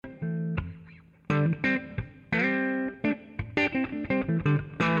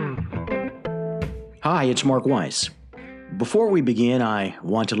Hi, it's Mark Weiss. Before we begin, I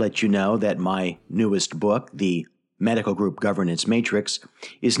want to let you know that my newest book, The Medical Group Governance Matrix,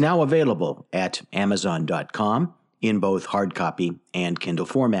 is now available at Amazon.com in both hard copy and Kindle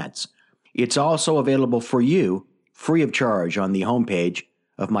formats. It's also available for you free of charge on the homepage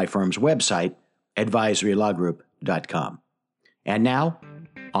of my firm's website, advisorylawgroup.com. And now,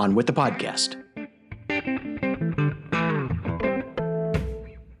 on with the podcast.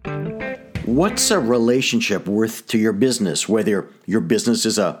 What's a relationship worth to your business, whether your business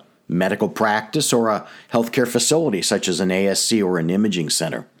is a medical practice or a healthcare facility such as an ASC or an imaging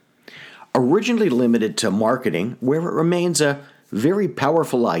center? Originally limited to marketing, where it remains a very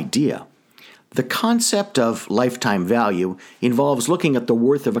powerful idea, the concept of lifetime value involves looking at the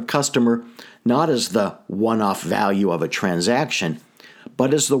worth of a customer not as the one-off value of a transaction,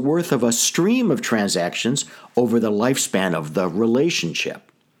 but as the worth of a stream of transactions over the lifespan of the relationship.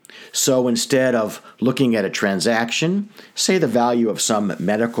 So instead of looking at a transaction, say the value of some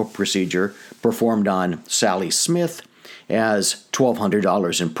medical procedure performed on Sally Smith as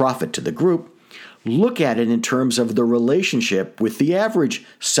 $1,200 in profit to the group, look at it in terms of the relationship with the average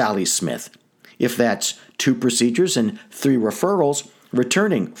Sally Smith. If that's 2 procedures and 3 referrals,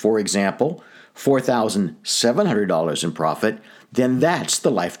 returning, for example, $4,700 in profit, then that's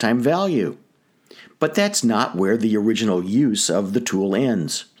the lifetime value. But that's not where the original use of the tool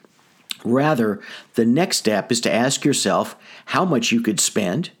ends. Rather, the next step is to ask yourself how much you could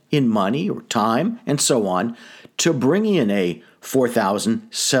spend in money or time and so on to bring in a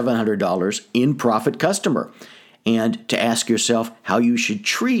 $4,700 in profit customer, and to ask yourself how you should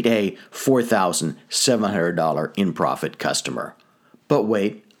treat a $4,700 in profit customer. But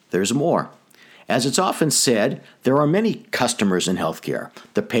wait, there's more. As it's often said, there are many customers in healthcare: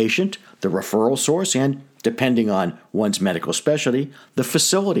 the patient, the referral source, and, depending on one's medical specialty, the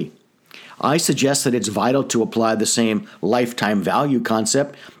facility. I suggest that it's vital to apply the same lifetime value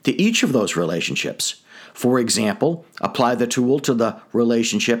concept to each of those relationships. For example, apply the tool to the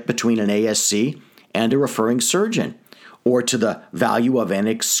relationship between an ASC and a referring surgeon, or to the value of an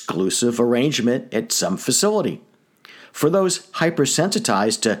exclusive arrangement at some facility. For those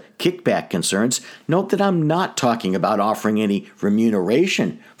hypersensitized to kickback concerns, note that I'm not talking about offering any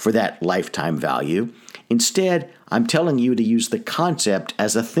remuneration for that lifetime value. Instead, I'm telling you to use the concept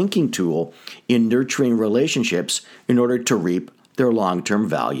as a thinking tool in nurturing relationships in order to reap their long-term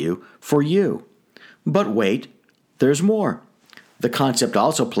value for you. But wait, there's more. The concept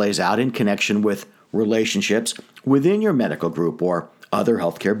also plays out in connection with relationships within your medical group or other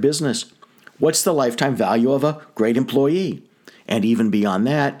healthcare business. What's the lifetime value of a great employee? And even beyond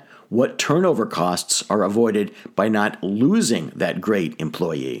that, what turnover costs are avoided by not losing that great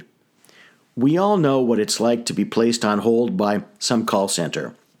employee? We all know what it's like to be placed on hold by some call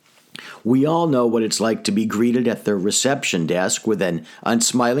center. We all know what it's like to be greeted at the reception desk with an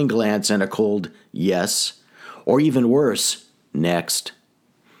unsmiling glance and a cold yes, or even worse, next.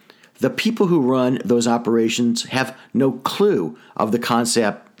 The people who run those operations have no clue of the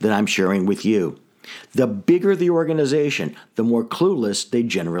concept that I'm sharing with you. The bigger the organization, the more clueless they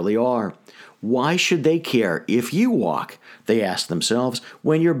generally are. Why should they care if you walk, they ask themselves,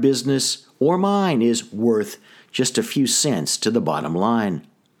 when your business or mine is worth just a few cents to the bottom line?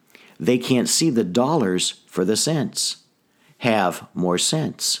 They can't see the dollars for the cents. Have more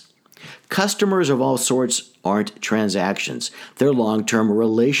sense. Customers of all sorts aren't transactions. They're long-term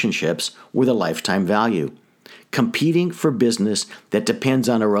relationships with a lifetime value. Competing for business that depends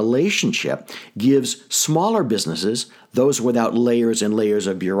on a relationship gives smaller businesses, those without layers and layers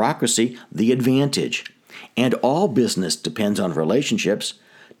of bureaucracy, the advantage. And all business depends on relationships.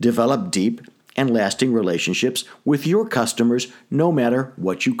 Develop deep and lasting relationships with your customers, no matter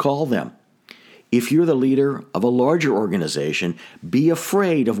what you call them. If you're the leader of a larger organization, be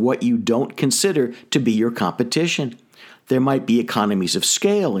afraid of what you don't consider to be your competition. There might be economies of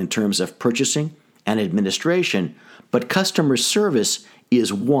scale in terms of purchasing and administration, but customer service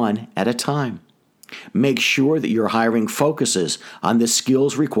is one at a time. Make sure that your hiring focuses on the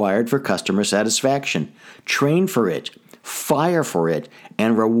skills required for customer satisfaction. Train for it, fire for it,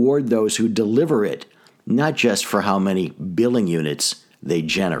 and reward those who deliver it, not just for how many billing units they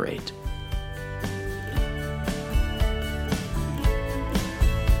generate.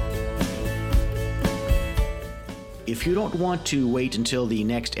 If you don't want to wait until the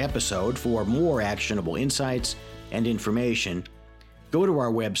next episode for more actionable insights and information, go to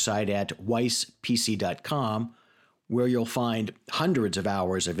our website at weispc.com, where you'll find hundreds of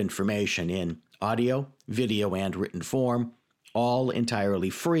hours of information in audio, video, and written form, all entirely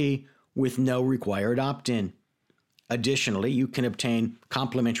free with no required opt-in. Additionally, you can obtain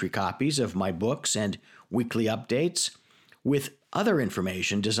complimentary copies of my books and weekly updates with other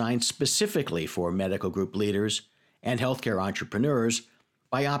information designed specifically for medical group leaders and healthcare entrepreneurs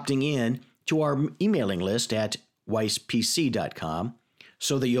by opting in to our emailing list at weispc.com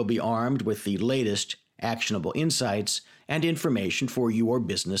so that you'll be armed with the latest actionable insights and information for your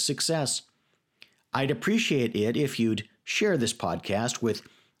business success. I'd appreciate it if you'd share this podcast with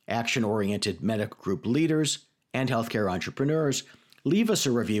action-oriented medical group leaders and healthcare entrepreneurs. Leave us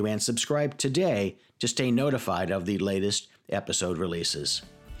a review and subscribe today to stay notified of the latest episode releases.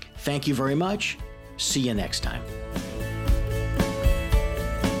 Thank you very much. See you next time.